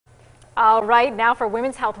All right, now for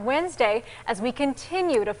Women's Health Wednesday, as we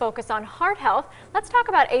continue to focus on heart health, let's talk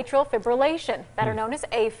about atrial fibrillation, better known as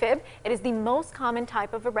AFib. It is the most common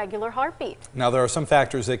type of irregular heartbeat. Now, there are some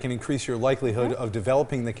factors that can increase your likelihood of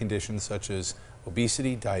developing the condition, such as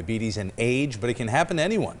obesity, diabetes, and age, but it can happen to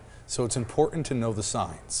anyone, so it's important to know the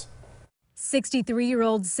signs.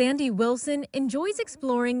 63-year-old Sandy Wilson enjoys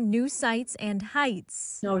exploring new sights and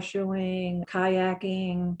heights. Snowshoeing,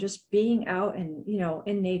 kayaking, just being out and,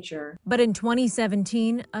 in nature. But in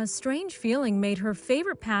 2017, a strange feeling made her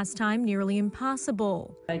favorite pastime nearly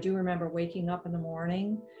impossible. I do remember waking up in the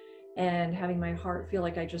morning and having my heart feel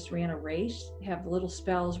like I just ran a race, have little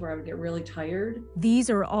spells where I would get really tired. These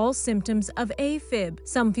are all symptoms of AFib.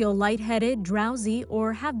 Some feel lightheaded, drowsy,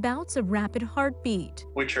 or have bouts of rapid heartbeat.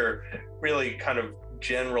 Which are really kind of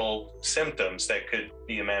general symptoms that could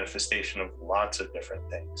be a manifestation of lots of different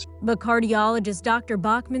things. But cardiologist Dr.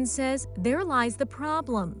 Bachman says there lies the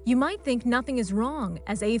problem. You might think nothing is wrong,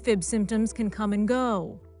 as AFib symptoms can come and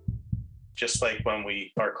go. Just like when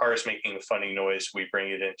our car is making a funny noise, we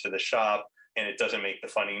bring it into the shop and it doesn't make the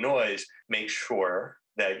funny noise, make sure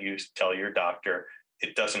that you tell your doctor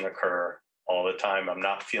it doesn't occur all the time. I'm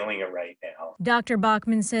not feeling it right now. Dr.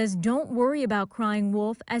 Bachman says don't worry about crying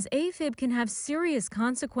wolf, as AFib can have serious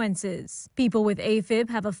consequences. People with AFib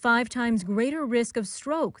have a 5 times greater risk of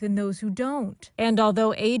stroke than those who don't. And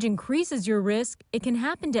although age increases your risk, it can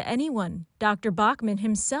happen to anyone. Dr. Bachman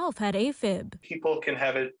himself had AFib. People can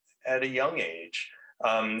have it at a young age.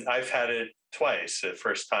 I've had it twice, the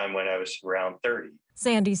first time when I was around 30.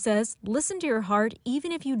 Sandy says, listen to your heart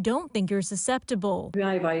even if you don't think you're susceptible.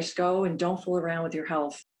 My advice, go and don't fool around with your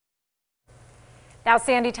health. Now,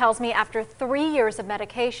 Sandy tells me after 3 years of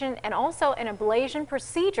medication and also an ablation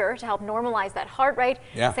procedure to help normalize that heart rate,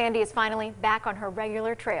 Sandy is finally back on her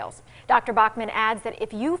regular trails. Dr. Bachman adds that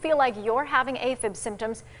if you feel like you're having AFib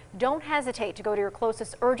symptoms, don't hesitate to go to your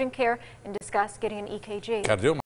closest urgent care and discuss getting an EKG. Gotta do it.